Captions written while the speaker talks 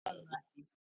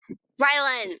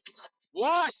Rylan,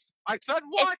 What? I said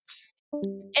what?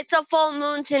 it's a full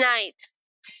moon tonight.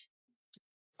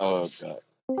 Oh god.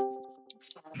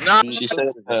 Nah, She said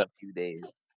a few days.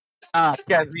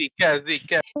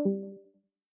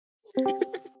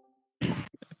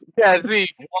 Kazi.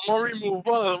 One more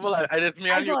removal. Well, I just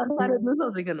me I and you. got started doing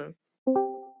something, you know.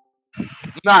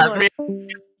 Nah, me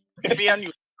and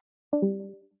you.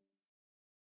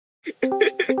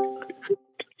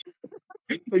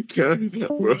 I can't,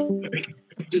 bro.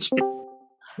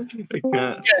 I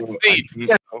can't. Kazi.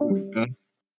 Oh my god.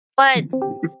 But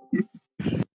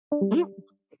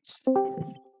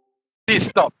Please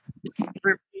stop.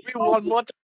 Remove me one more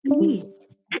time.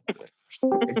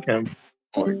 I can't.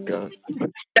 Oh my god.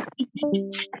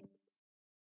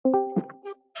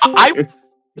 I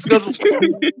because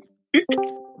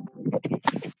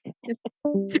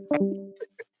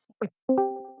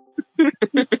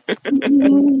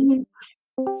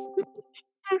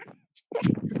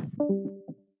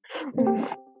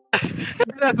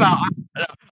that's how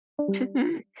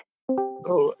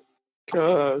Oh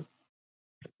god.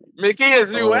 Mickey is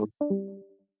you. Oh.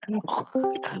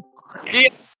 Mickey,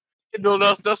 no,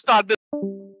 let's start this.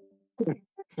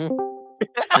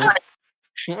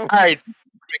 Alright,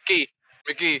 Mickey.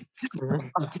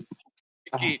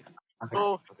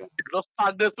 So let's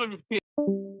start this with me.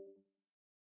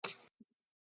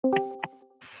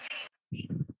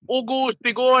 Ugus,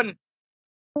 Pigon.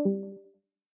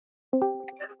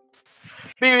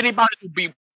 Pili ba to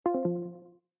be?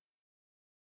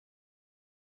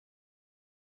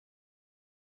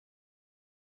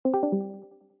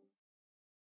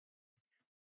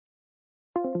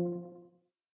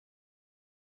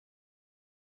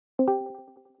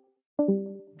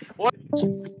 What?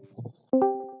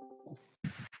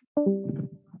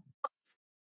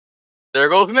 There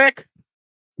goes Nick.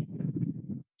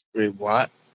 Wait,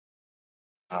 what?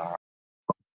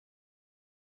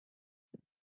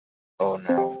 Oh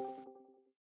no.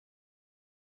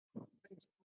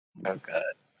 Oh god.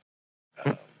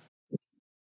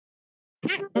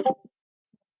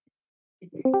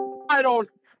 I don't.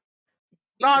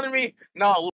 Not me.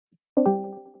 No,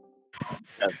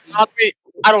 not me.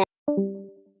 I don't.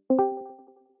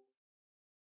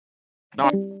 No,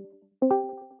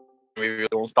 maybe we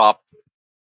don't stop.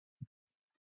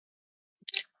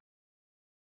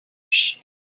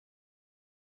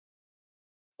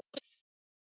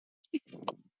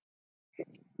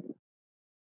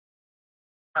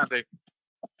 I think.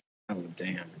 Oh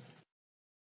damn.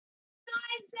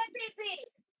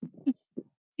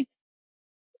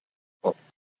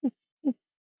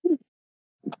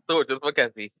 So just look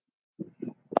at me.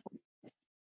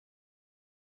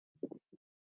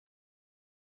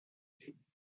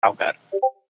 Oh god.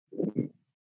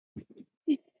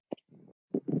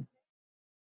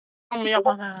 Tell me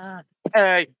about that.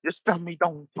 Hey, just tell me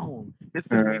don't. Just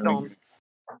tell me don't.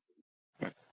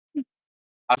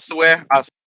 I swear. I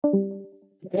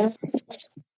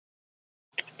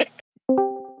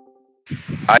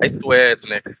swear it's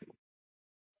Nick.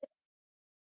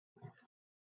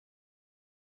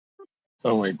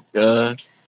 Oh my god.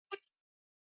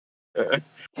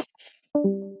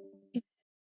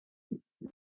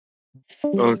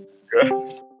 Oh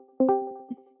god.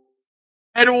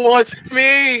 It was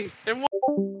me.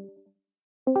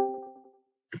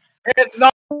 It's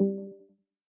not.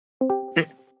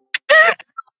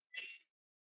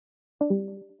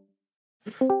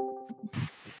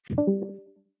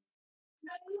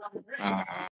 Uh,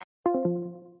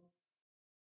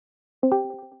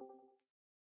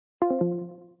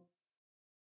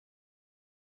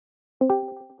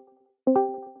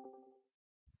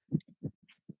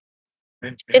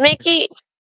 Mickey,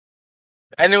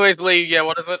 Anyways, Lee. Yeah,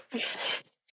 what is it?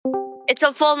 it's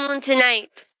a full moon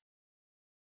tonight.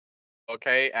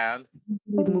 Okay, and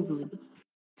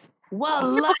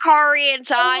Well, Bakari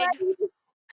inside.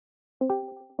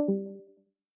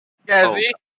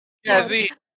 Kazi,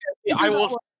 I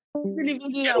will. really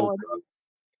thinking that one.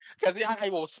 Kazi, I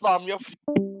will spam your.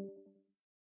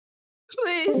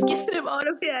 Please get him out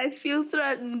of here. I feel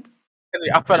threatened.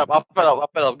 Kazi, I fed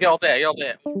up. Get out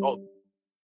there. Oh.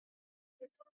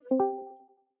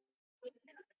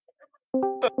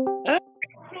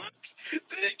 Did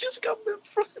it just come in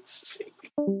front?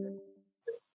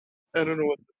 I don't know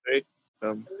what to say.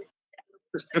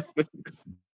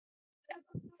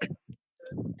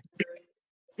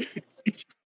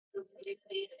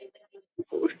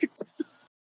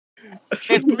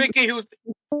 It's Mickey who's.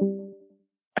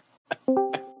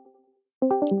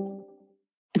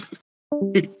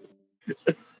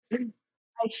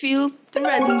 I feel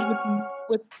threatened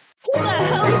with who the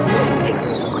hell?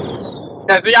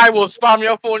 Cassie, I will spam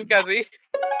your phone, Cassie.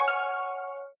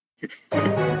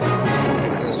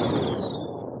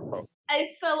 I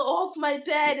fell off my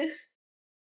bed.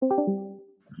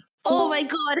 Oh my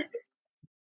god.